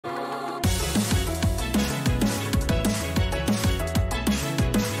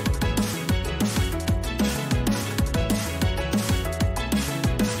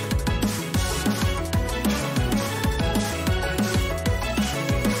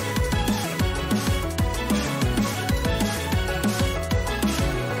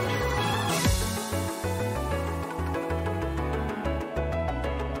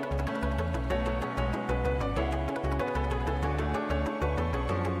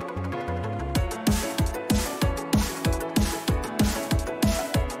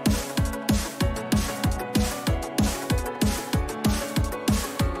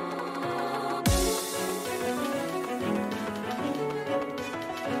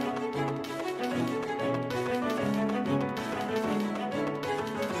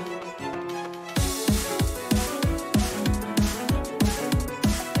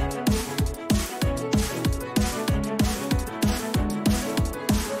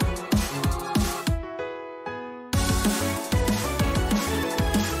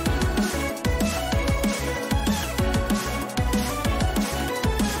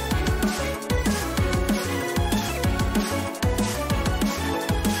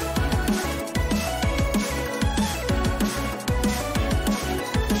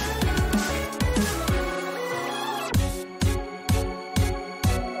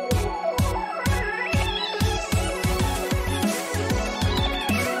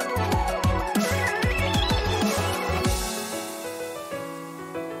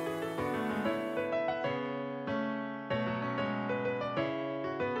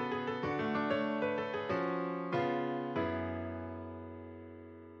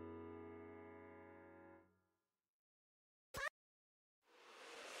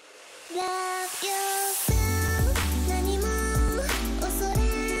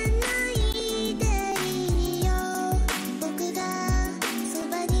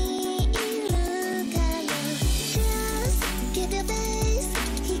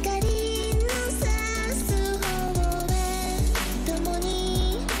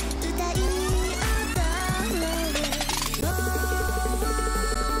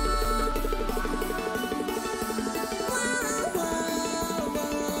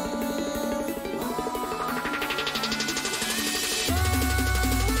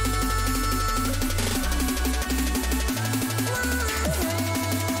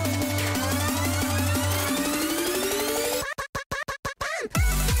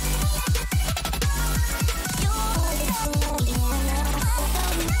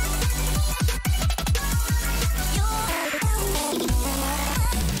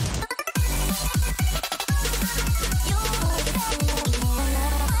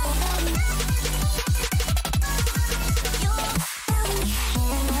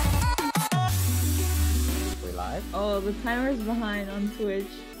the timer's behind on Twitch.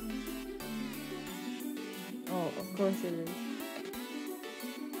 Oh, of course it is.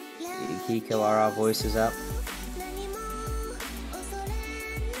 Kiko, are our voices up?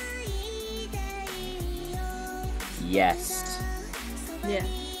 Yes. Yeah.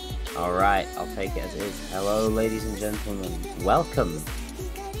 Alright, I'll take it as is. Hello, ladies and gentlemen. Welcome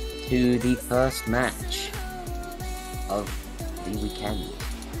to the first match of the weekend.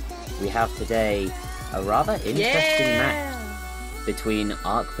 We have today a rather interesting match between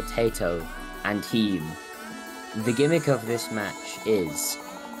Arcpotato and Heam. The gimmick of this match is,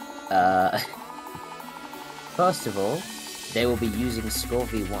 first of all, they will be using score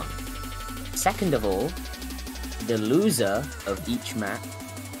v1. Second of all, the loser of each map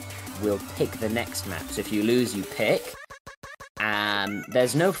will pick the next map. So if you lose, you pick.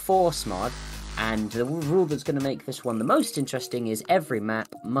 There's no force mod, and the rule that's going to make this one the most interesting is every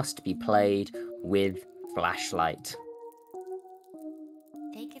map must be played with flashlight.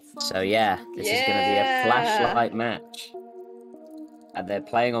 So yeah, this is going to be a flashlight match. And they're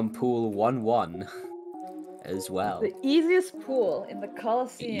playing on pool 1-1 as well. The easiest pool in the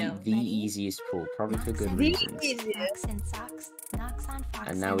Colosseum. The easiest pool, probably for good reasons.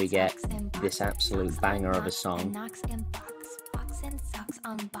 And now we get this absolute banger of a song.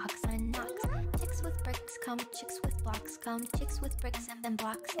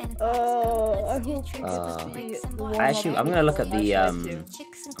 Oh, I hope I'm gonna look at the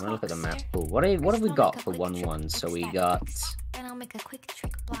map pool. What have we got for 1-1? So we got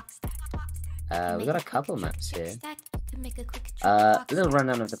a couple maps here. A little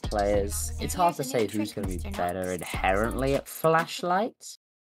rundown of the players. It's hard to say who's going to be better inherently at flashlights,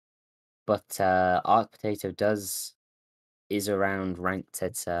 but Arcpotato is around ranked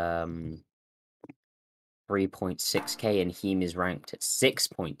at 3.6k, and Heam is ranked at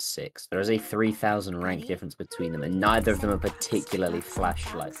 6.6. There is a 3,000 rank difference between them, and neither of them are particularly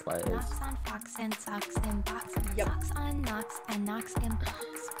flashlight players.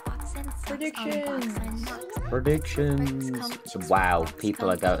 Predictions. Wow,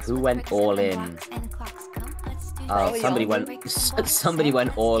 people are going. Who went all in? Oh, somebody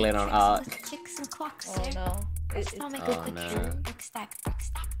went all in on Arc. Oh no. Oh no.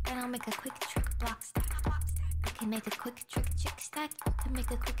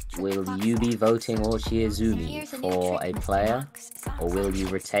 Will you be voting Ochiizumi for a player, or will you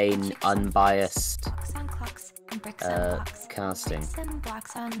retain unbiased casting?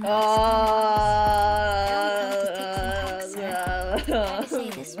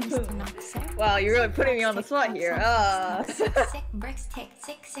 Wow, you're really putting me on the spot here. It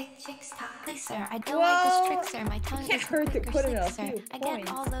can't hurt to put in a few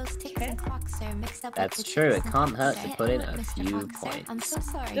points. That's true, it can't hurt to put in a few points.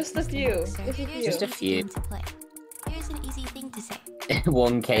 Just a few. Just a few. Here's an easy thing to say.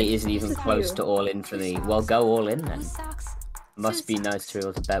 1k isn't even close to all in for me. Well, go all in then. Must be nice to be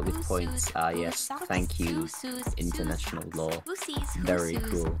able to bet with points. Ah yes, thank you, international law. Very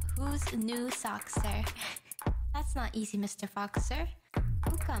cool. Who's new socks, sir? That's not easy, Mr. Fox, sir.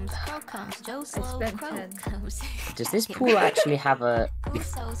 Who comes? Crow comes. Joe Slow. Crow comes. Does this pool actually have a... I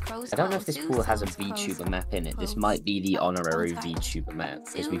don't know if this pool has a VTuber map in it. This might be the honorary VTuber map,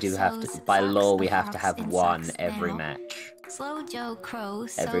 because we do have to, by law, we have to have one every match. Slow Joe Crow.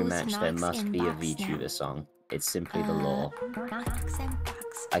 Every match there must be a VTuber song. It's simply the law.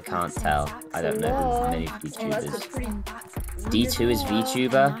 I can't tell. I don't know many VTubers. D2 is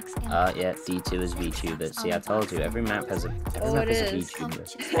VTuber? Yeah, D2 is VTuber. See, I told you, every map has a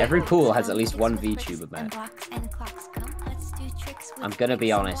VTuber. Every pool has at least one VTuber map. I'm gonna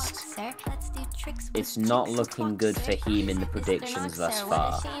be honest. It's not looking good for Heam in the predictions thus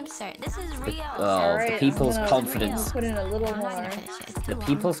far. The people's confidence. The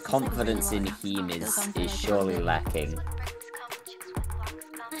people's confidence in Heam is surely lacking.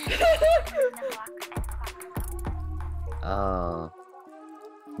 Oh.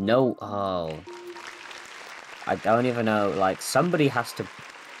 No, oh. I don't even know, like, somebody has to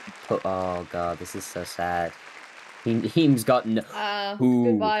put, oh god, this is so sad. Heam's got no...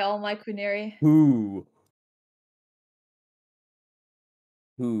 Goodbye, all my Quinary. Who?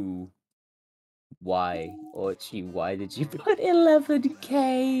 Why? Orchie, why did you put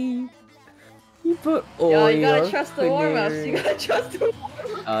 11k? You put Yo, you gotta trust the warm-ups, you gotta trust the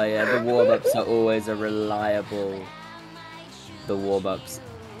warm-ups. Oh yeah, the warm-ups are always a reliable... The warm-ups,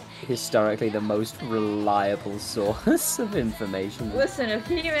 historically the most reliable source of information. Listen, if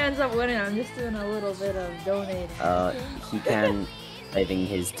he ends up winning, I'm just doing a little bit of donating. He can... saving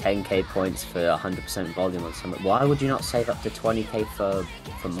his 10k points for 100% volume on something. Why would you not save up to 20k for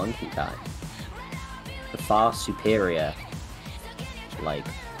Monkey Time? For far superior. Like,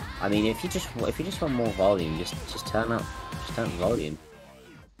 I mean, if you just want more volume, just turn up the volume.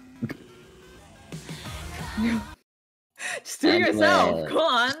 Just do it yourself. Come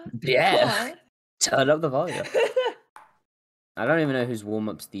on. Yeah. Come on. Turn up the volume. I don't even know whose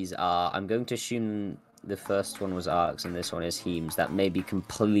warm-ups these are. I'm going to assume the first one was Arcs and this one is Heam's. That may be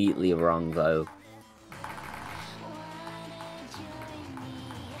completely wrong, though.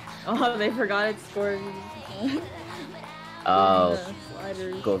 Oh, they forgot it scored. Oh.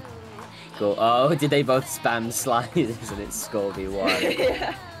 Go. Oh, did they both spam sliders and it's score V1?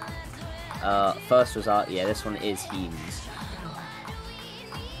 Yeah. First was Arc. Yeah, this one is Heam's.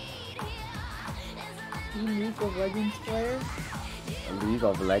 League of Legends player? League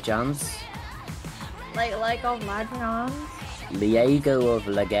of Legends? Like of Legends? Liego of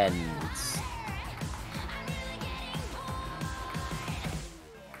Legends.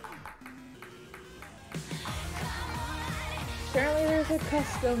 Apparently there's a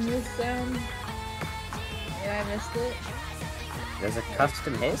custom miss sound. Yeah, I missed it. There's a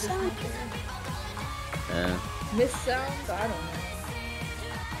custom hit sound? Miss sound? I don't know.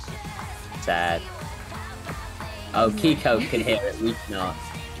 Sad. Oh, Kiko can hear it, we cannot.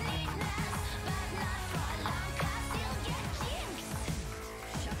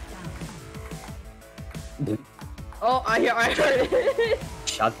 Oh, I heard it.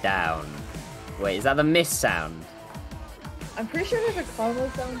 Shut down. Wait, is that the miss sound? I'm pretty sure there's a combo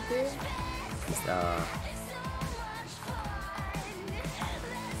sound too.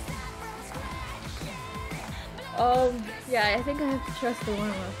 Yeah, I think I have to trust the one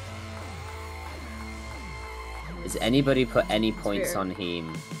left. Has anybody put any points on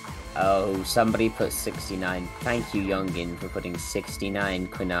Heam? Oh, somebody put 69. Thank you, Youngin, for putting 69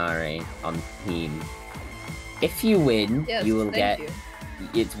 Quinari on Heam. If you win, yes, you will get... you.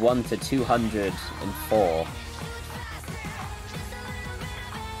 It's 1 to 204.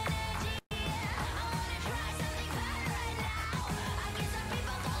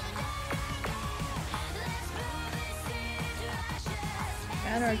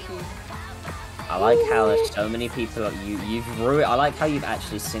 Anarchy. I like how there's so many people. You've ruined. I like how you've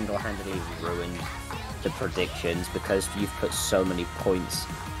actually single-handedly ruined the predictions because you've put so many points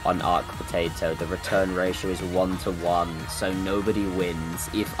on arcpotato. The return ratio is 1-to-1, so nobody wins.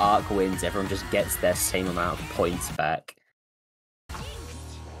 If Arc wins, everyone just gets their same amount of points back.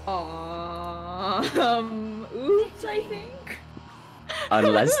 Oops, I think.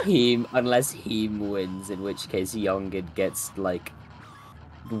 Unless Heam wins, in which case Youngin gets like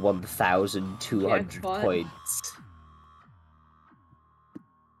 1,200 points.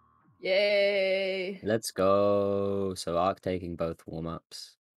 Yay! Let's go. So Arc taking both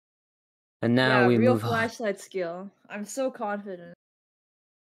warm-ups. And now we real move flashlight skill. I'm so confident.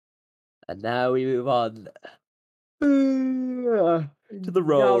 And now we move on to the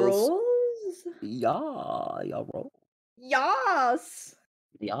rolls. Yeah, roll. Yes.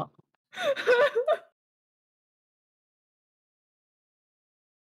 Yeah.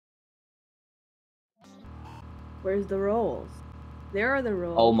 Where's the rolls? There are the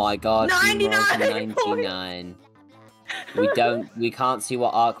rolls. Oh my god, 99. 99. We can't see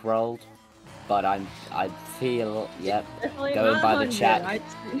what Arc rolled, but I feel, yep, Definitely going by the chat,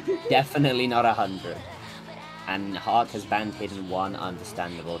 definitely not 100. And Arc has banned Hidden 1,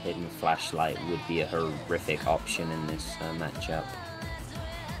 understandable. Hidden Flashlight would be a horrific option in this matchup.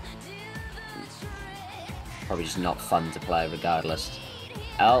 Probably just not fun to play regardless.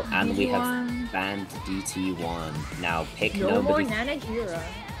 Oh, and we have banned DT1. Now pick no more Nanahira.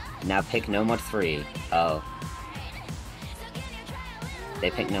 Now pick no mod 3. Oh.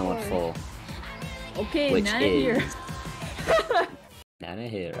 They pick no mod 4. Okay, which Nanahira. Is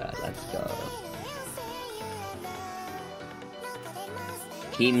Nanahira, let's go.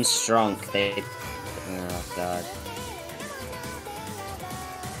 Team strong, oh god.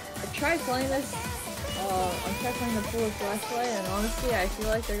 I tried playing this, I'm trying playing the full flashlight, and honestly, I feel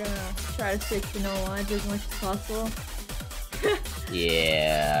like they're gonna try to stick to no lines as much as possible.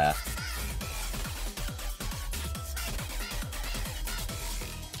 Yeah.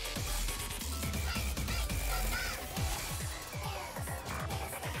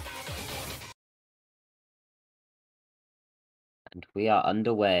 And we are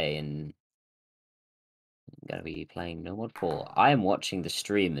underway, and I'm gonna be playing No Mod 4. I am watching the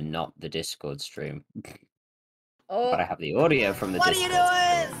stream and not the Discord stream. Oh. But I have the audio from the Discord. What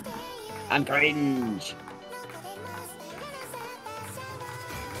are you doing? I'm cringe!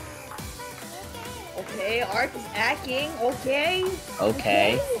 Okay, Arc is hacking. Okay.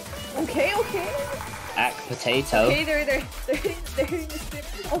 Okay. Okay. Arcpotato. Okay, they're hitting the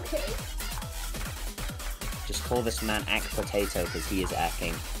spinners. Okay. call this man arcpotato because he is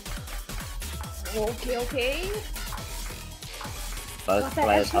acting. Okay. Both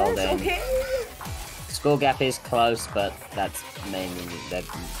players holding. Okay. Score gap is close, but that's mainly they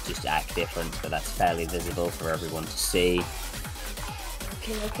just act different, but that's fairly visible for everyone to see.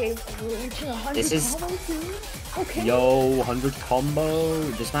 Okay. We're reaching 100 This is Okay. Yo, 100 combo.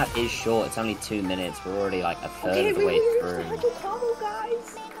 This map is short. It's only 2 minutes. We're already like a third of the way through. 100 combo,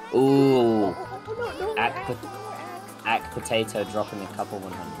 guys. Ooh. No, Arcpotato dropping a couple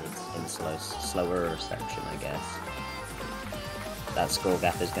 100s in slower section, I guess. That score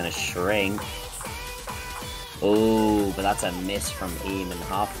gap is gonna shrink. Ooh, but that's a miss from Heam, and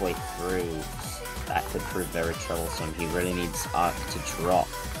halfway through, that could prove very troublesome. He really needs Arc to drop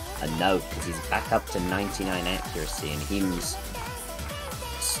a note, because he's back up to 99 accuracy, and Heam's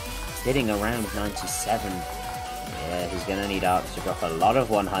sitting around 97. Yeah, he's gonna need Arc to drop a lot of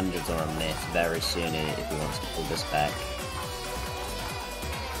 100s or a miss very soon if he wants to pull this back.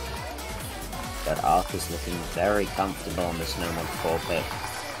 But Arc is looking very comfortable on this No Mod 4 pick.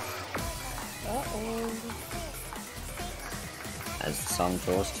 Uh-oh. As the song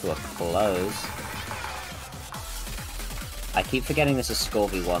draws to a close. I keep forgetting this is score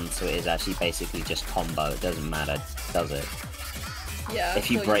v1, so it is actually basically just combo. It doesn't matter, does it? Yeah. If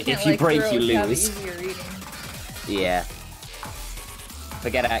you so break, you if you break, you lose. Easier reading. Yeah.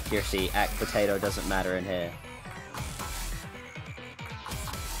 Forget accuracy. Arcpotato doesn't matter in here.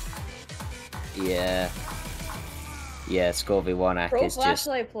 Yeah. Yeah, score v1 Arc is just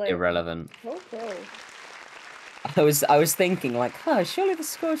irrelevant. I was thinking like, surely the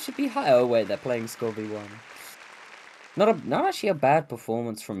score should be high. Oh wait, they're playing score v1. Not actually a bad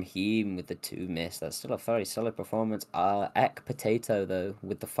performance from Heam with the 2 miss. That's still a very solid performance. Arcpotato though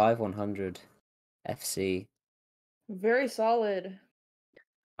with the 5100 FC. Very solid.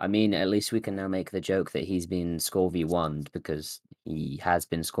 I mean, at least we can now make the joke that he's been score v1'd because he has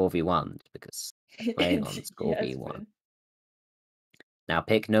been score v1'd because he's playing on score v1. Now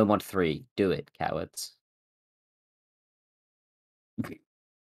pick No Mod 3. Do it, cowards.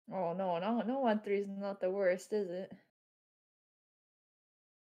 Oh no, 1-3 is not the worst, is it?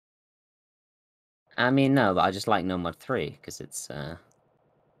 I mean, no, but I just like No Mod 3 because it's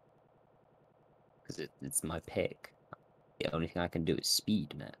my pick. The only thing I can do is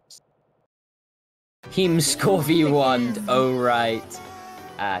speed maps. Heam score v1'd. Oh right.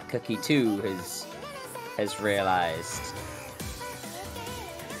 Cookie 2 has realized.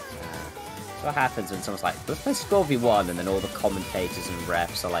 What happens when someone's like, let's play score v1, and then all the commentators and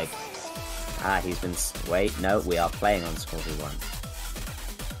refs are like, he's been... Wait, no, we are playing on score v1.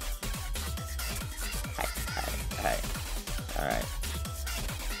 Hey. Alright.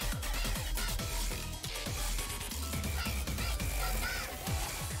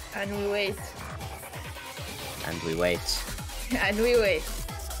 And we wait. And we wait. And we wait.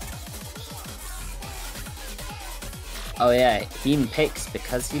 Oh yeah, Heam picks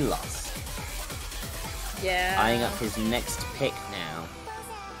because he lost. Yeah. Eyeing up his next pick now.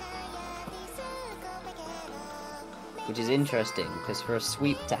 Which is interesting, because for a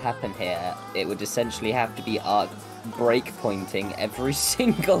sweep to happen here, it would essentially have to be Arc breakpointing every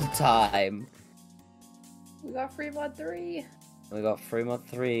single time. We got free mod 3. We got free mod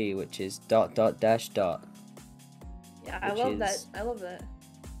 3, which is ... Yeah, I love that. I love that.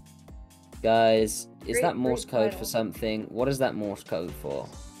 Guys, is that Morse code title. for something? What is that Morse code for?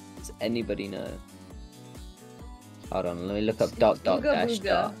 Does anybody know? Hold on, let me look up ...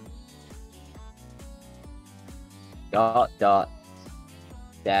 Booga. ...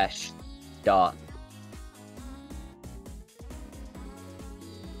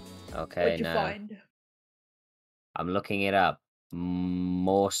 Okay, What'd you now find? I'm looking it up.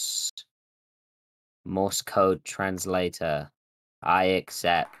 Morse code translator. I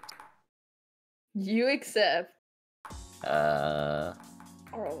accept. You accept. Uh.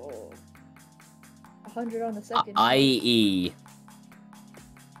 Oh. 100 on the second. IE.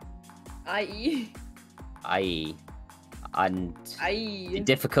 IE. IE. And IE. the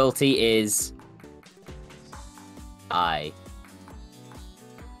difficulty is I.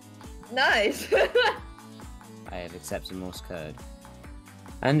 Nice. I have accepted Morse code.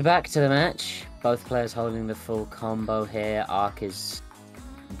 And back to the match. Both players holding the full combo here. Arc is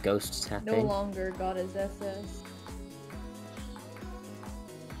ghost tapping. No longer got his SS.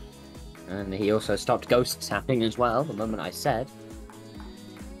 And he also stopped ghost tapping as well, the moment I said.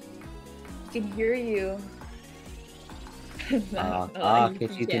 I can hear you. Arc,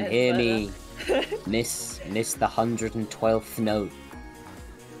 if you can hear me, miss the 112th note.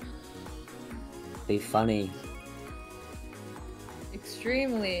 Be funny.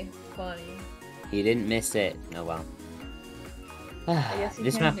 Extremely funny. He didn't miss it. Oh well.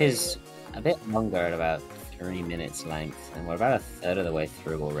 This map is a bit longer at about 3 minutes length, and we're about a third of the way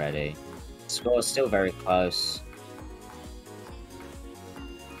through already. Score's still very close.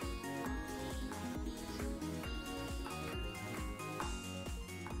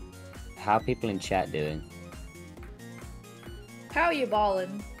 How are people in chat doing? How are you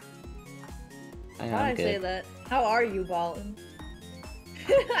ballin'? How do I say that? How are you ballin'?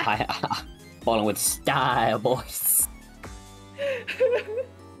 Balling with style, boys.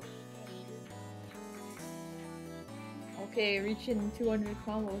 Okay, reaching 200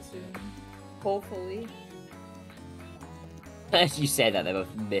 combos soon. Hopefully. As you say that, they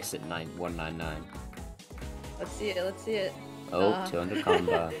both miss at 199. Let's see it, let's see it. Oh, 200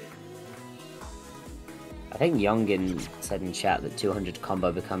 combo. I think Youngin said in chat that 200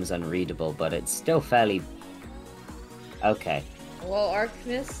 combo becomes unreadable, but it's still fairly... Okay. Well, Arc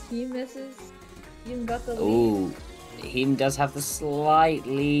missed, Heam misses. Heam got the lead. Ooh, Heam does have the slight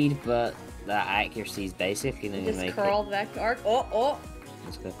lead, but that accuracy is basically going to make it. Just crawl back to Arc. Oh!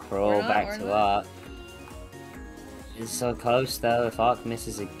 Just going to crawl back to Arc. It's so close though, if Arc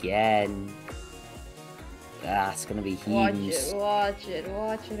misses again... it's going to be Heam's. Watch it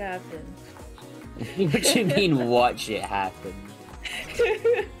happen. What do you mean, watch it happen?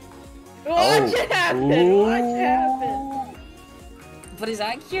 Watch it happen! But his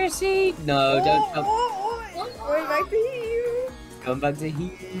accuracy? No, don't come. Going back to Heam! Come back to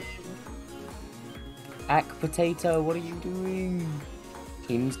Heam. Arcpotato, what are you doing?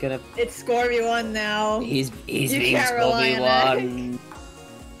 Heam's gonna... It's Scorby1 now. He's being Scorby1.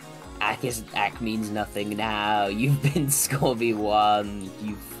 Ack means nothing now. You've been Scorby1,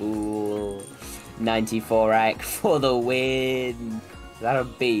 you fool. 94 Ack for the win. Is that a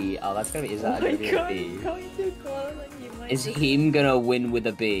B? Oh, that's gonna be. Is that gonna be a B? Going too close, like you might Is Heam gonna win with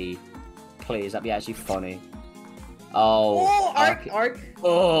a B? Please, that'd be actually funny. Oh, Arc.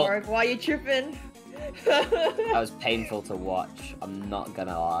 Oh, Arc, why you tripping? that was painful to watch. I'm not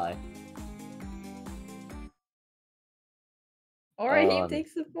gonna lie. Alright, Heam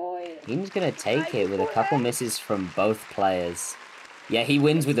takes the point. Heam's gonna take it with a couple misses from both players. Yeah, he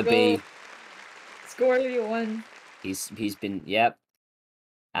wins with a B. Scorby1. He's been, yep.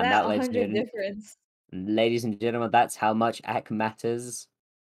 And that, ladies and gentlemen, that's how much Ack matters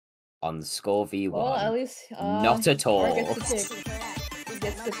on Score V1. Well, at least not at all. He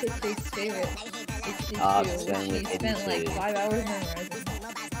gets to pick his favorite. He spent like 5 hours memorizing.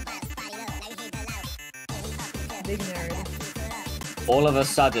 Big nerd. All of a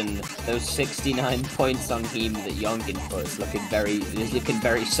sudden, those 69 points on Heam that Youngin put is looking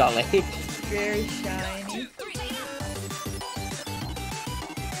very solid. Very shiny.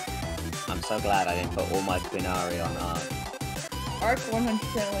 I'm so glad I didn't put all my Quinari on Arc. Arc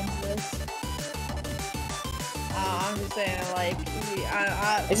 100% wins this. I'm just saying, like,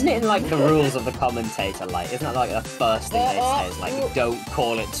 isn't it in like the rules of the commentator? Like, isn't that like the first thing they say? Is like, don't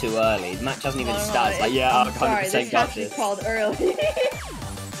call it too early. The match hasn't even started. It's like, yeah, Arc 100% got this. Called early.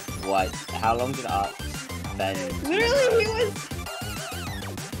 What? How long did Arc spend? Literally, he was.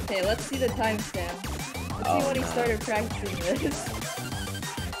 Okay, let's see the timestamp. Let's see when he started practicing this.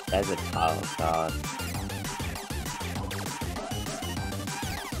 There's a oh god.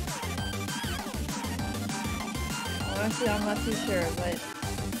 Honestly, I'm not too sure, but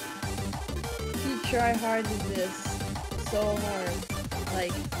he try hard to this so hard.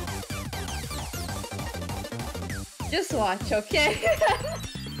 Like, just watch, okay?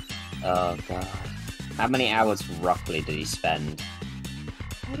 Oh god. How many hours roughly did he spend?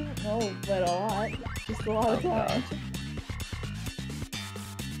 I don't know, but a lot. Just a lot of time.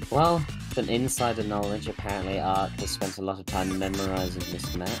 Well, some insider knowledge, apparently Arc has spent a lot of time memorizing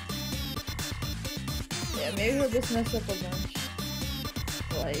this map. Yeah, maybe he'll just mess up a bunch.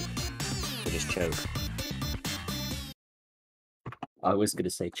 Like... He'll just choke. I was gonna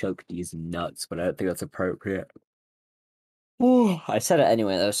say choke these nuts, but I don't think that's appropriate. I said it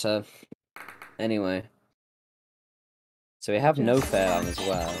anyway though, so... Anyway. So we have no fair on as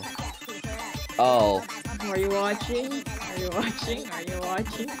well. Oh. Are you watching? Are you watching? Are you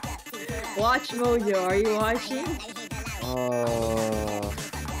watching? Watch Mojo, are you watching? Oh.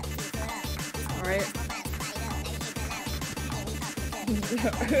 Alright.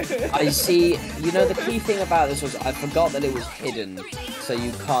 I see, you know, the key thing about this was I forgot that it was hidden, so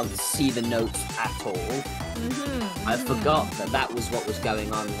you can't see the notes at all. I forgot that that was what was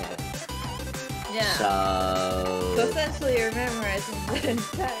going on here. Yeah. So essentially you're memorizing the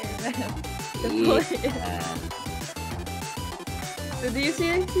entire map. Yeah. So do you see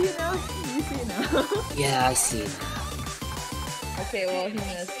it now? Do you see it now? Yeah, I see it now. Okay, well, he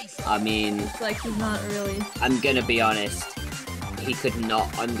missed. I mean, It's like he's not really. I'm gonna be honest. He could not.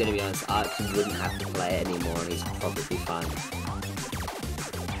 I'm gonna be honest. Arch wouldn't have to play it anymore, and he's probably fine.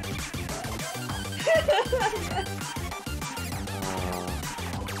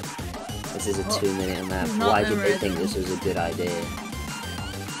 This is a 2-minute map. Why did they think this was a good idea?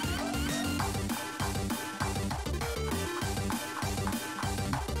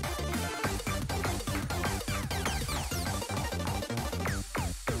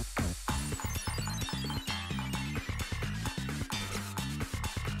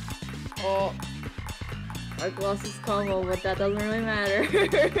 Oh, Arc lost his combo, but that doesn't really matter.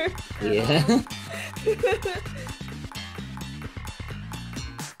 Yeah.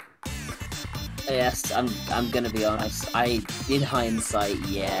 Yes, I'm gonna be honest. In hindsight,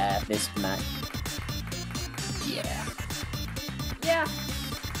 yeah, this match. Yeah. Yeah.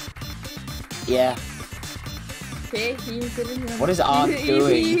 Yeah. Okay, he's hitting him. What is Arc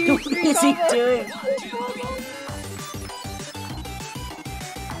doing? What is he doing?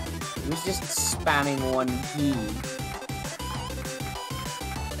 He was just spamming one key.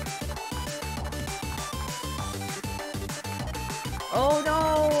 Oh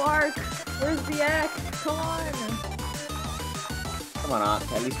no, Arc! Where's the act? Come on! Come on,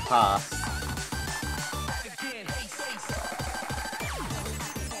 Arc, at least pass.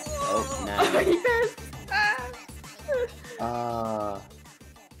 Oh, no. Yes!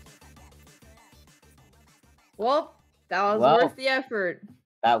 Well, that was worth the effort.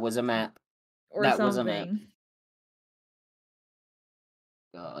 That was a map. Or that something. Was a map.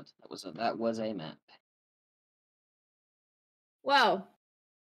 God, that was a map. Wow.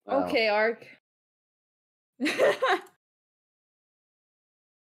 Okay, Arc.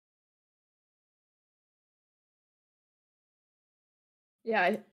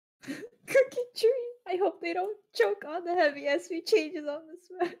 Yeah. Cookie Tree. I hope they don't choke on the heavy SV changes on this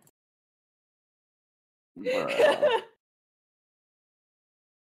map.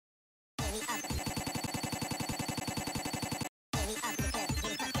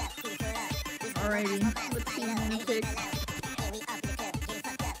 Alrighty, let's see how many picks.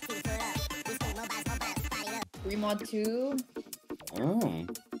 Remod 2.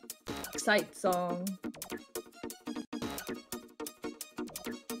 Excite song.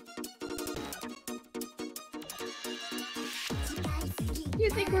 Do you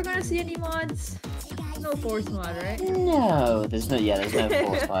think we're gonna see any mods? No force mod, right? No, there's no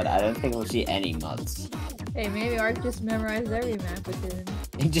force mod. I don't think we'll see any mods. Hey, maybe Arc just memorized every map within.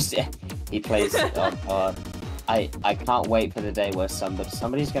 He plays. Oh god, I can't wait for the day where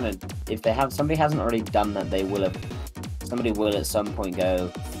somebody's gonna, if somebody hasn't already done that, somebody will at some point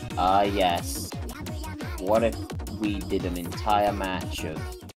go, yes. What if we did an entire match of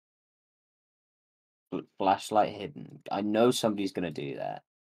flashlight hidden? I know somebody's gonna do that,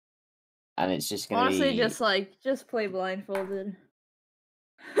 and it's just gonna honestly just play blindfolded.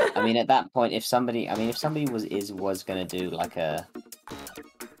 I mean, at that point, if somebody was gonna do like an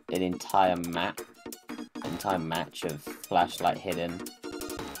entire match of flashlight hidden,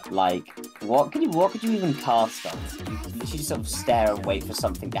 like what could you even cast on? You literally just sort of stare and wait for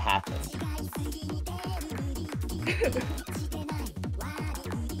something to happen.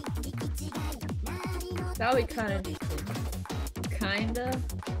 That would be kind of interesting. Kinda.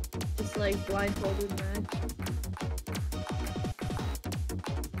 Just like blindfolded match.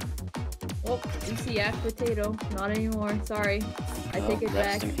 Oh, you see arcpotato. Not anymore. Sorry. I take it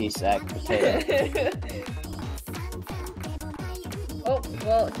back. Rest in peace, arcpotato. Oh,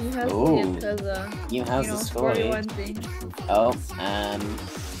 well, he has the lead because, Heam has the score lead. Thing. Oh, and...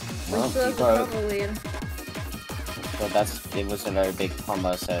 well, still has the combo lead. Well, it was a very big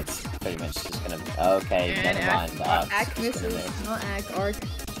combo, so it's pretty much just gonna... Okay, and never mind. Arc misses. Not Arc.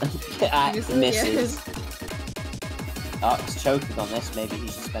 Arc misses. Arc's choking on this. Maybe he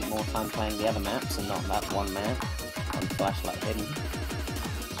should spend more time playing the other maps and not that one map on flashlight hidden.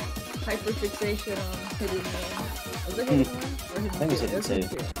 Hyperfixation on hidden one. Was it hidden one? Or hidden I think it was hidden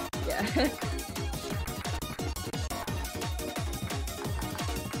 2. Yeah.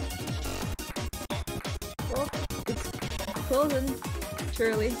 Well, it's closing.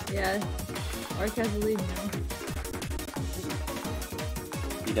 Surely. Yeah. Arc has the lead now.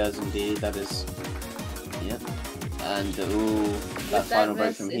 He does indeed. That is... Yep. And, ooh, that final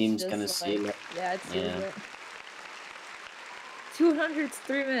break from Heam's gonna seal it. Yeah, it seals it. 200's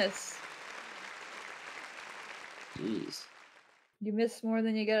 3 miss. Jeez. You miss more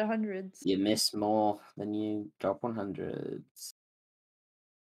than you get 100s. You miss more than you drop 100s.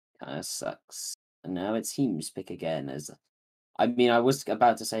 Kinda sucks. And now it's Heam's pick again. I was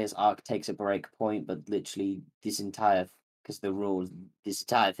about to say as Arc takes a break point, but literally this entire because the rule, this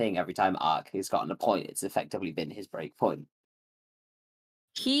entire thing, every time Ark has gotten a point, it's effectively been his break point.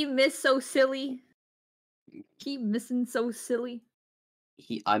 He missed so silly. He missing so silly.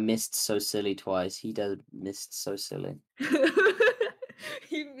 I missed so silly twice. He does missed so silly.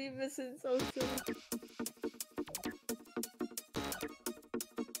 He be missing so silly.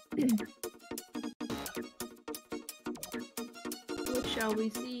 What shall we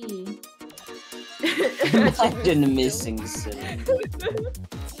see? Imagine missing silly.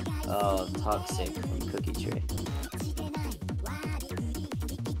 Oh, toxic from Cookie Tree.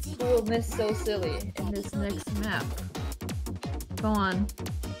 Who will miss so silly in this next map? Go on.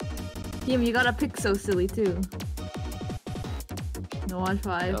 Heam, you gotta pick so silly too. No, watch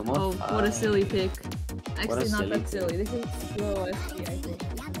 5. No more Oh, five. what a silly pick. Actually, not silly that silly. This is slow SG,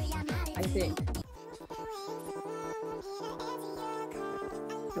 I think.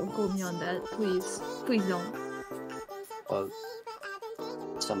 Don't quote me on that, please. Please don't. Quote.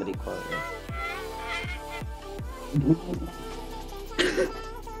 Somebody quote me.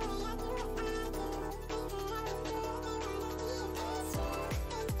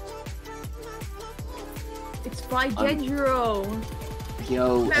 It's by Genjiro!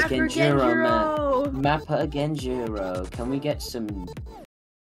 Yo, a Mapper Genjiro, man. Mapper Genjiro. Can we get some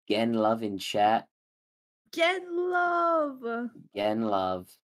Gen love in chat? Gen love! Gen love.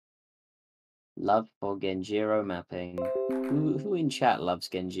 Love for Genjiro mapping. Who in chat loves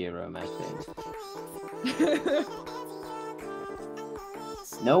Genjiro mapping?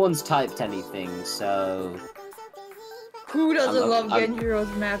 No one's typed anything, so... Who doesn't love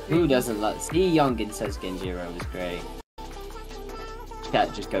Genjiro's mapping? Who doesn't love... See, Youngin says Genjiro is great.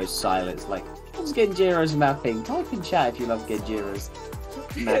 Chat just goes silent. It's like, what's Genjiro's mapping? Type in chat if you love Genjiro's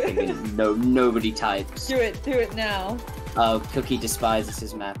mapping. And nobody types. Do it now. Oh, Cookie despises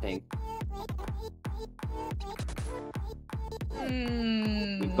his mapping.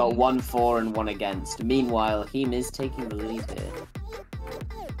 We've got 1 for and 1 against. Meanwhile, Heam is taking the lead here.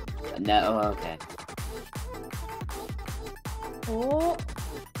 No, oh, okay. Oh.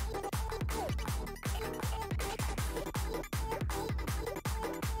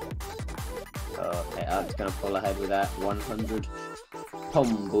 Okay, Ark's gonna pull ahead with that 100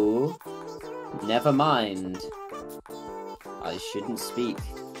 combo. Never mind. I shouldn't speak.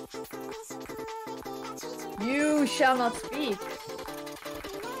 You shall not speak.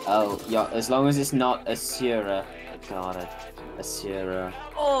 Oh, yeah, as long as it's not Asura. God, Asura.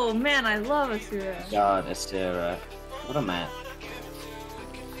 Oh man, I love Asura. God, Asura. What a map.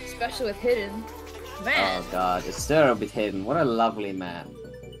 Especially with Hidden. Man. Oh god, Asura with Hidden. What a lovely map.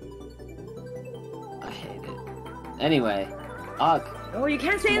 I hate it. Anyway, Ark. Oh, you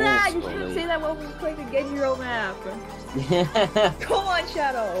can't say that! You can't say that when we play the Genjiro map. Come on,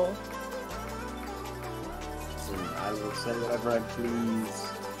 Shadow. I will say whatever I please.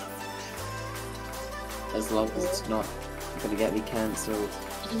 As long as it's not gonna get me cancelled.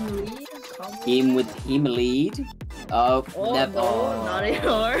 Heam with Heam lead. Oh, never. No, not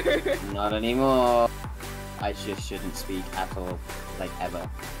anymore. Not anymore. I just shouldn't speak at all. Like, ever.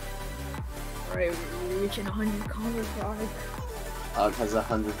 Alright, we're reaching 100 combos for Ark. Ark has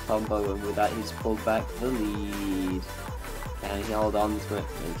 100 combo, and with that, he's pulled back the lead. Can he hold on to it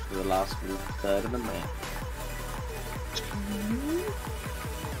for the last third of the match?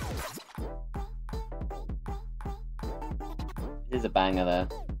 Here's a banger there.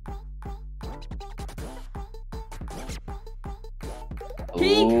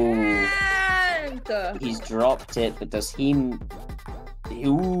 He can't! He's dropped it, but does Heam...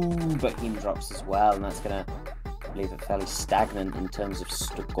 Ooh, but Heam drops as well, and that's gonna leave it fairly stagnant in terms of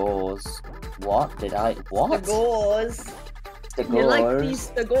scores. What? Did I... What? Scores. You like these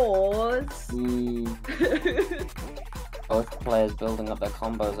scores. Both players building up their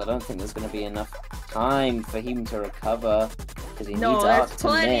combos. I don't think there's going to be enough time for him to recover. Because he needs Ark to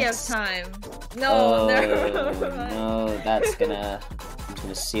plenty miss. of time. No, no, that's gonna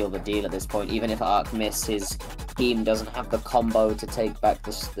seal the deal at this point. Even if Ark misses, Heam doesn't have the combo to take back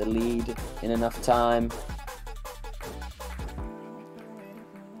the lead in enough time.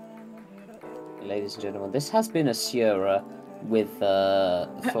 Ladies and gentlemen, this has been Asura with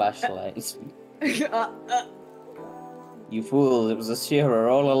flashlights. You fools, it was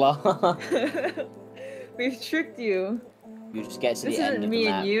Asura all along. We've tricked you. You just get to this the end of the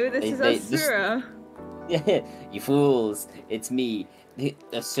map. This isn't me and you, this is Asura. Yeah, you fools, it's me,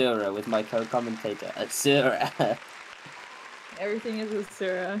 Asura, with my co-commentator, Asura. Everything is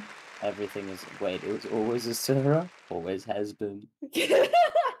Asura. Everything is... Wait, it was always Asura? Always has been.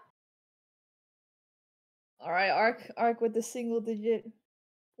 Alright, Ark with the single digit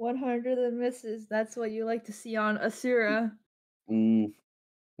 100 and misses. That's what you like to see on Asura.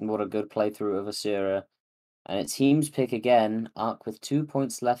 What a good playthrough of Asura. And it's Heam's pick again. Arc with 2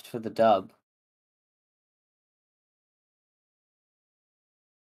 points left for the dub.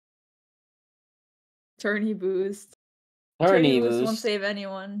 Tourney boost. Tourney boost won't boost. save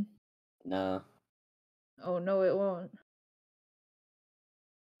anyone. No. Oh no, it won't.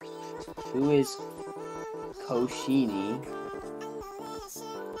 Who is Koshini?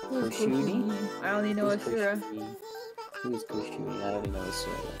 Who's Koshuni? I only know Asura. Who is Koshuni? I only know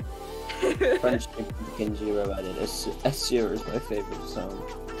Asura. French Kenjiro added. Asura is my favorite song.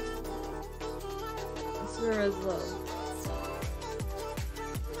 Asura's love.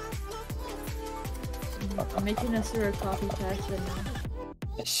 I'm making Asura copy pasta now.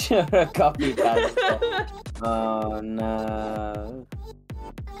 Asura copy pasta. Oh no.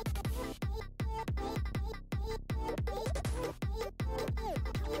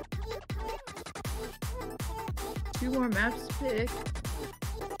 Two more maps to pick.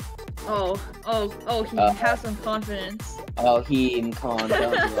 Oh, he has some confidence. Oh, Heam, come on,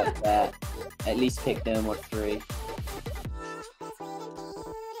 don't do like that. At least pick them or 3.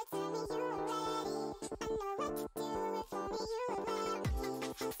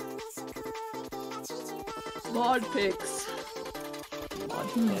 Mod picks.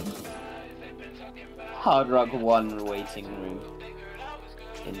 Hard Rock 1 waiting room.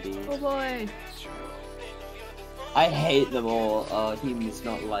 Indeed. Oh boy. I hate them all. Oh, Heem is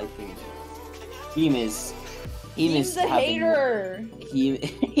not liking. Heem is the hater.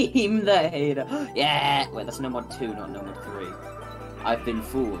 Heem the hater. Yeah. Wait, that's no mod 2, not no mod 3. I've been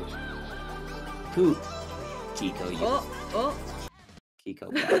fooled. Who? Kiko, you. Oh. Kiko,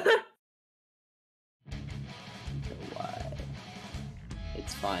 why? Why?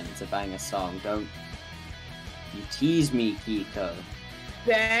 It's fine. It's a banger song. Don't you tease me, Kiko.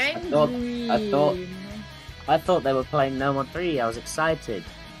 Bang. I thought they were playing No Mod 3. I was excited.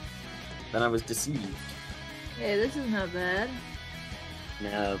 Then I was deceived. Hey, this is not bad.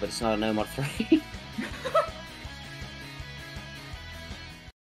 No, but it's not a No Mod 3.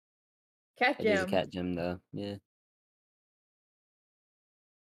 Cat It is a gem. cat gem, though. Yeah.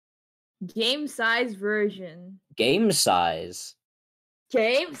 Game size version. Game size.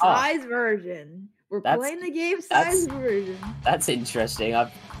 Game size version. We're playing the game size version. That's interesting.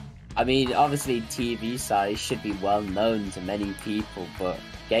 I mean, obviously TV size should be well known to many people, but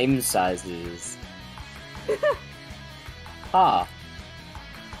game sizes. Ah.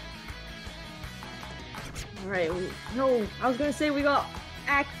 Alright, no, I was gonna say we got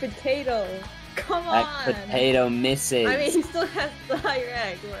arcpotato. Come on! Arcpotato misses. I mean, he still has the higher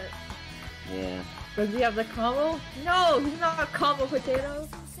egg, but... Yeah. Does he have the combo? No, he's not a combo potato.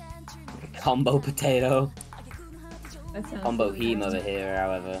 Combo potato. Combo so Heam over here,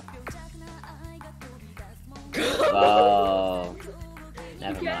 however. Oh.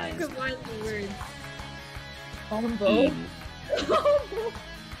 Never mind. You can't combine the words. Combo? Heem.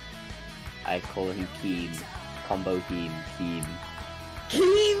 I call him Keem. Combo Heem. Keem.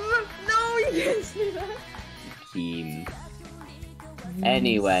 Keem? No, you can't say that. Keem.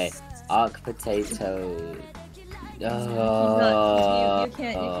 Anyway, arcpotato. You can't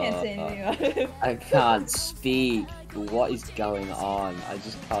say anything about it. I can't speak. What is going on? I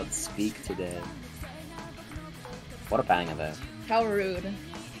just can't speak today. What a banger though. How rude.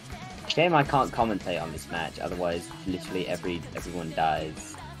 Shame I can't commentate on this match, otherwise literally everyone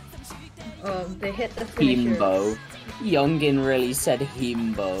dies. They hit the finishers. Himbo. Youngin really said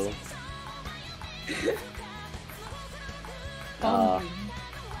Himbo. Oh,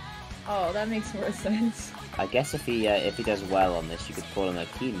 that makes more sense. I guess if he does well on this, you could call him a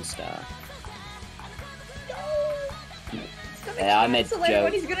Keemstar. Yeah, I made a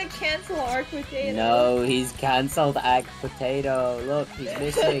joke. He's gonna cancel arcpotato. No, he's cancelled arcpotato. Look, he's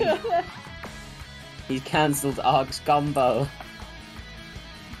missing. He's cancelled Arc's combo.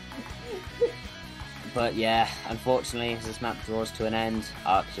 But yeah, unfortunately, as this map draws to an end,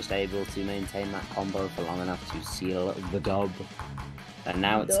 Arc's just able to maintain that combo for long enough to seal the dub. And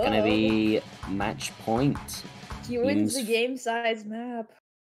now it's gonna be match point. He wins the game size map.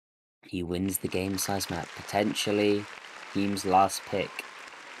 He wins the game size map. Potentially, Heam's last pick.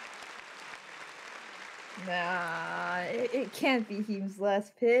 Nah, it can't be Heem's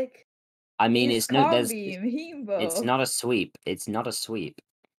last pick. I mean, it's not a sweep. It's not a sweep.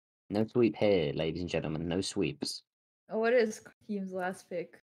 No sweep here, ladies and gentlemen. No sweeps. Oh, what is Heem's last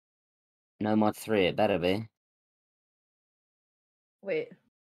pick? No mod 3. It better be. Wait.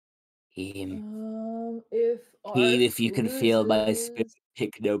 Heam. If you can feel my spirit,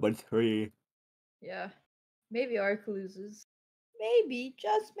 pick no mod 3. Yeah. Maybe Arc loses. Maybe,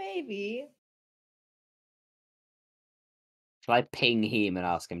 just maybe. Shall I ping him and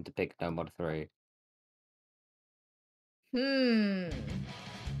ask him to pick no mod 3?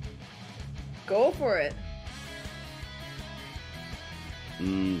 Go for it.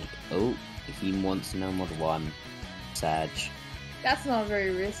 Oh, he wants no mod 1. Sag. That's not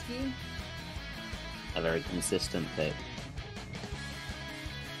very risky. A very consistent pick.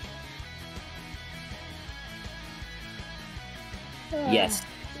 Yes.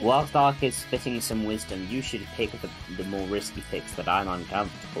 Whilst Ark is spitting some wisdom, you should pick the more risky picks that I'm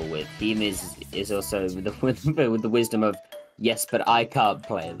uncomfortable with. Heem is also with the wisdom of, yes, but I can't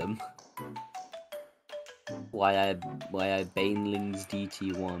play them. Why I Baneling's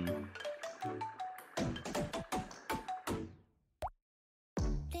DT1.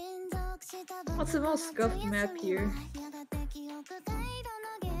 What's the most scuffed map here?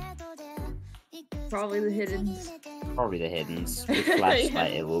 Probably the Hiddens. Probably the Hiddens. With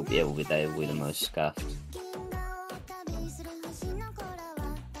Flashlight, it will be the most scuffed.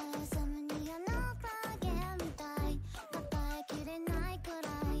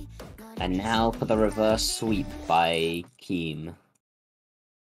 And now for the reverse sweep by Heem.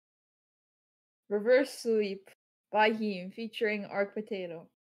 Reverse sweep by Heem, featuring arcpotato.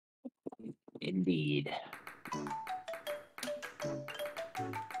 Indeed.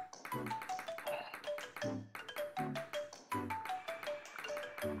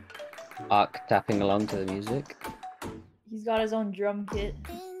 Ark tapping along to the music. He's got his own drum kit.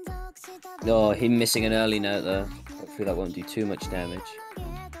 Oh, him missing an early note though. Hopefully that won't do too much damage.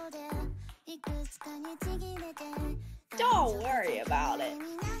 Don't worry about it.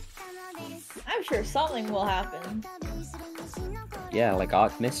 I'm sure something will happen. Yeah, like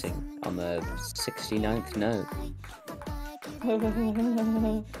Ark missing on the 69th note.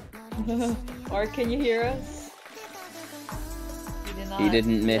 Ark, can you hear us? He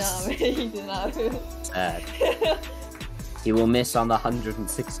didn't miss. No, he did not. Sad. He will miss on the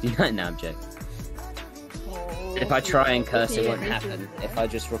 169 object. Oh, If I try and curse, it won't happen. If I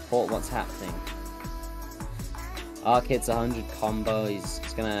just report what's happening. Ark hits 100 combo, he's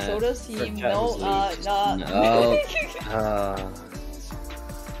gonna... So does he. No,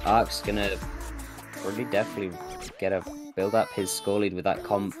 Ark's gonna really definitely build up his score lead with that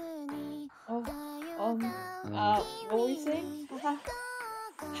comp. What were you saying?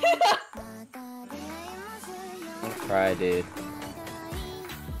 Don't cry, dude.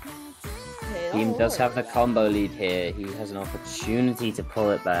 Hey, Heem does have the combo lead here. He has an opportunity to pull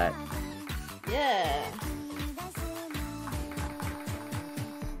it back. Yeah.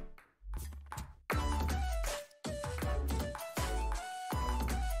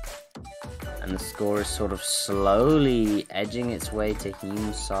 And the score is sort of slowly edging its way to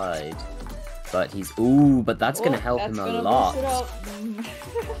Heem's side. But he's... Ooh, but that's going to help him a lot.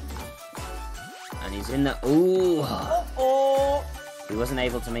 And he's in the... Ooh! He wasn't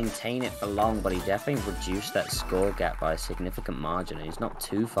able to maintain it for long, but he definitely reduced that score gap by a significant margin. And he's not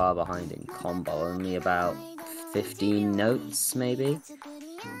too far behind in combo, only about 15 notes, maybe?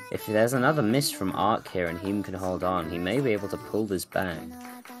 If there's another miss from Ark here and Heem can hold on, he may be able to pull this back.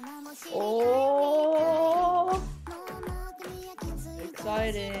 Oh!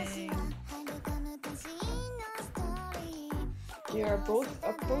 Exciting. We are both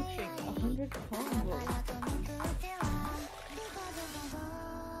approaching 100 combos.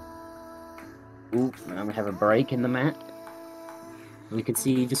 Ooh, now we have a break in the map. We can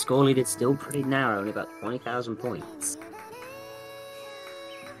see the score lead is still pretty narrow, only about 20,000 points.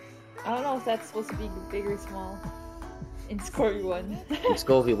 I don't know if that's supposed to be big or small. In Score V1. In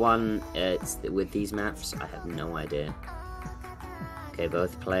Score V1, it's with these maps, I have no idea. Okay,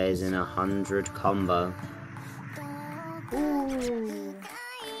 both players in 100 combo.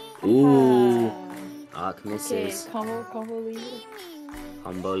 Ooh. Ark misses. Okay, combo lead.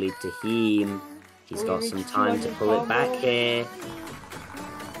 Combo lead to Heem. He's got some time to pull it back here.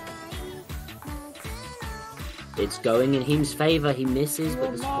 It's going in Heem's favor. He misses,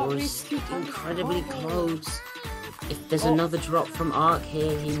 but the score is incredibly close. If there's another drop from Ark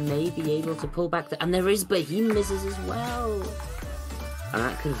here, he may be able to pull back. And there is, but he misses as well. And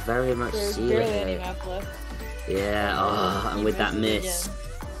that could very much seal it. Yeah, and with that miss,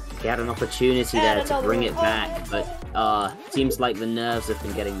 he had an opportunity there to bring it back, but seems like the nerves have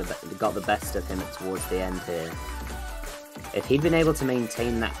been got the best of him towards the end here. If he'd been able to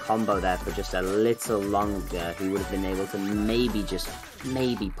maintain that combo there for just a little longer, he would have been able to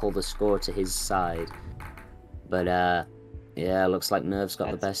maybe pull the score to his side. But yeah, looks like nerves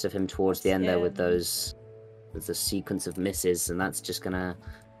got the best of him towards the end there with the sequence of misses, and that's just gonna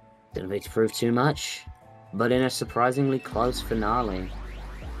prove too much. But in a surprisingly close finale.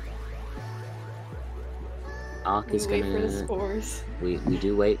 Arc is wait gonna... for the scores. We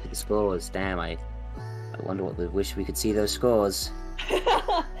do wait for the scores. Damn, I wonder what... Wish we could see those scores.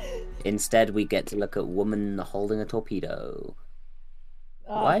 Instead, we get to look at woman holding a torpedo.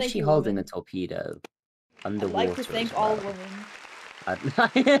 Why is she holding a torpedo? Underwater. I'd like to thank all women.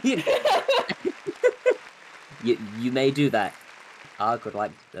 You may do that. Arc would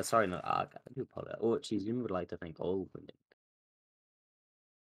like... sorry, not Arc. I do apologize. Oh, Chizun would like to thank all women.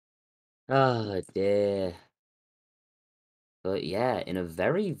 Oh, dear. But yeah, in a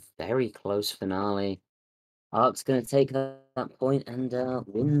very, very close finale, Arc's going to take that point and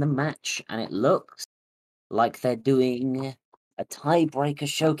win the match. And it looks like they're doing a tiebreaker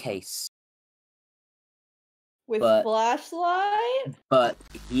showcase. With flashlight? But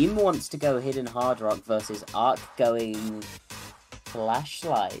Heam wants to go Hidden Hard Rock versus Arc going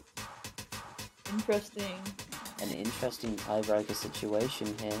flashlight. Interesting. An interesting tiebreaker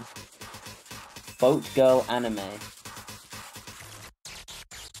situation here. Boat Girl Anime.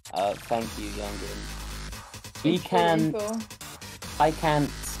 Thank you, Youngin. I can't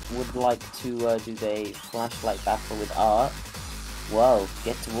would like to do the flashlight battle with Arc. Well,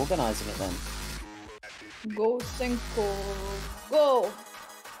 get to organizing it then. Go Senko, go!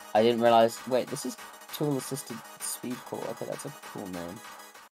 I didn't realize. Wait, this is tool assisted speed core. Okay, that's a cool name.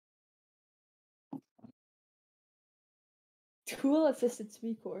 Tool assisted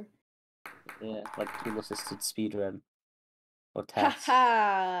speed core. Yeah, like tool assisted speedrun. Or test.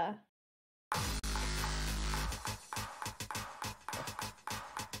 Haha!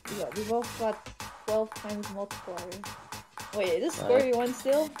 Yeah, we both got 12 times multiplier. Wait, is this score V1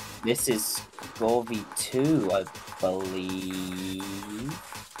 still? This is score V2, I believe.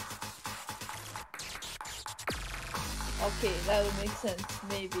 Okay, that would make sense,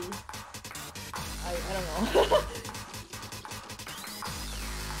 maybe. I don't know.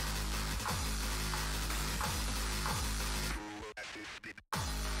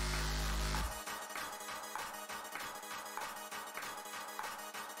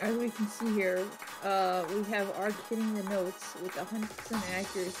 As we can see here, we have Arc hitting the notes with 100%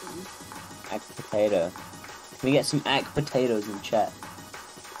 accuracy. Arcpotato. Can we get some Arcpotatoes in chat?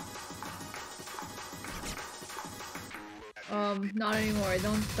 Not anymore.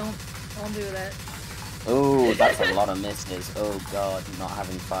 Don't do that. Oh, that's a lot of misses. Oh god, not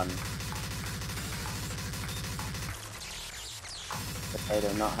having fun.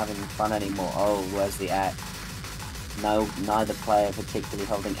 Potato not having fun anymore. Oh, where's the act? No, neither player particularly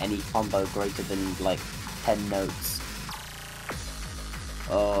holding any combo greater than, like, 10 notes.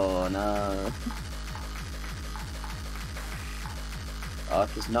 Oh, no.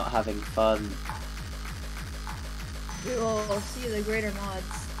 Arc is not having fun. We will see the greater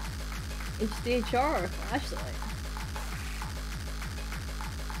mods. HDHR, flashlight.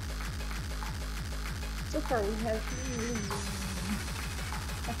 So far we have 3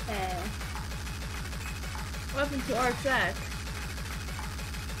 What happened to our sack?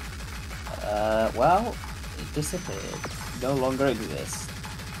 Well, it disappeared. No longer exists.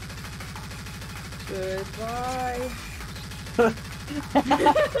 Goodbye.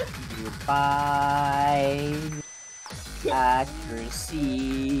 Goodbye.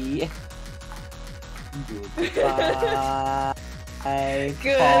 Accuracy. Goodbye.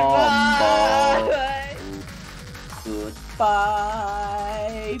 Goodbye.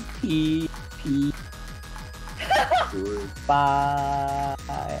 Goodbye. PP. Goodbye.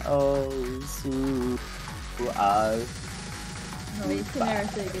 Oh, Sue. No, you can never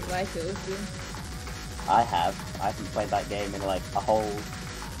say goodbye to Osu. I have. I haven't played that game in like a whole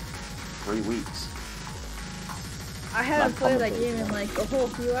 3 weeks. I haven't played that game in like a whole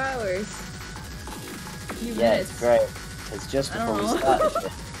few hours. Yeah, it's great. Because just before we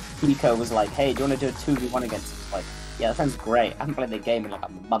started, Taiko was like, "Hey, do you want to do a 2v1 against us?" Like, yeah, that sounds great. I haven't played the game in like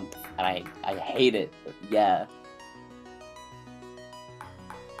a month, and I hate it. But yeah.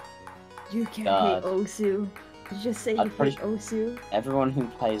 You can't hate Osu. Did you just say you hate Osu? Everyone who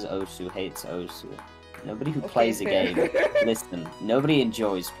plays Osu hates Osu. Nobody who plays a game. Listen, nobody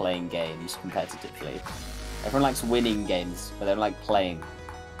enjoys playing games competitively. Everyone likes winning games, but they don't like playing.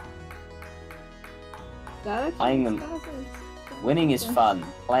 Playing them. Winning is fun.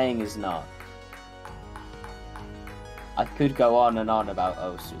 Playing is not. I could go on and on about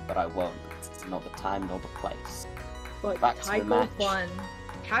Osu, but I won't. It's not the time nor the place. But Taiko fun.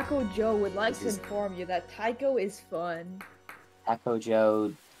 Taco Joe would like to inform you that Taiko is fun. Taco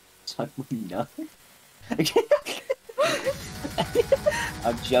Joe... No.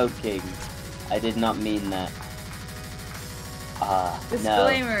 I'm joking. I did not mean that.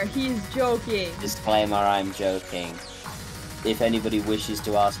 Disclaimer, no. he's joking. Disclaimer, I'm joking. If anybody wishes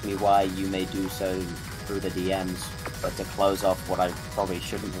to ask me why, you may do so through the DMs. But to close off what I probably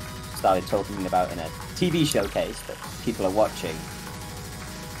shouldn't have started talking about in a TV showcase that people are watching,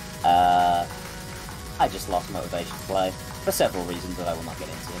 I just lost motivation to play, for several reasons that I will not get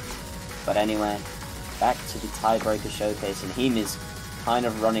into. But anyway, back to the tiebreaker showcase, and Heam is kind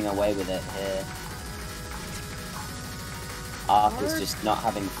of running away with it here. Ark is just not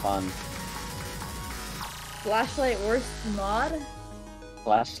having fun. Flashlight worst mod?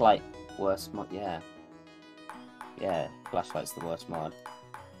 Flashlight worst mod, yeah. Yeah, Flashlight's the worst mod.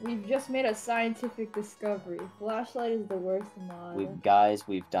 We've just made a scientific discovery. Flashlight is the worst mod. Guys,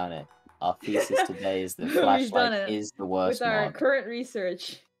 we've done it. Our thesis today is that Flashlight is the worst mod. With our current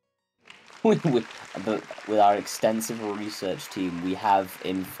research. with our extensive research team, we have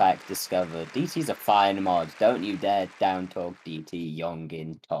in fact discovered DT's a fine mod. Don't you dare down talk DT,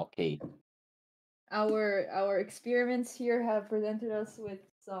 Youngin Talkie. Our experiments here have presented us with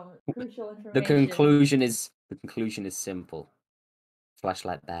some crucial information. The conclusion is simple.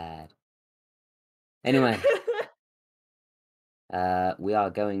 Flashlight bad. Anyway, we are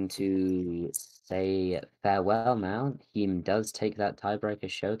going to say farewell now. Heam does take that tiebreaker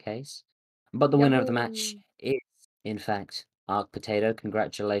showcase, but the winner of the match is, in fact, arcpotato.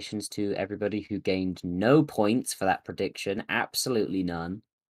 Congratulations to everybody who gained no points for that prediction. Absolutely none,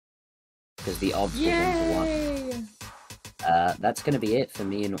 because the odds were 1-1. That's going to be it for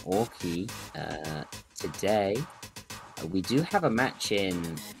me and Orky today. We do have a match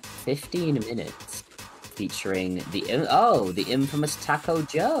in 15 minutes featuring the infamous Taiko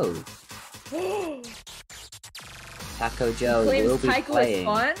Joe. Taiko Joe will be playing.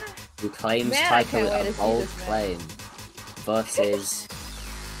 Who claims Taiko with a bold claim versus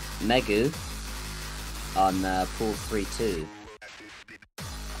Megu on pool 3-2.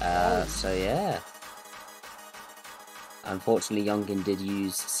 So yeah. Unfortunately, Youngin did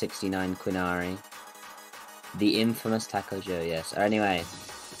use 69 Quinari. The infamous Taiko Joe, yes. Anyway,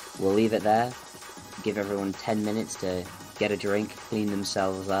 we'll leave it there. Give everyone 10 minutes to get a drink, clean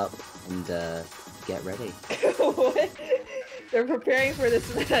themselves up, and get ready. What? They're preparing for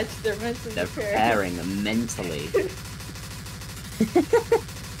this match. They're mentally preparing mentally.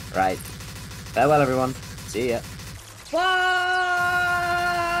 Right. Farewell, everyone. See ya. Bye!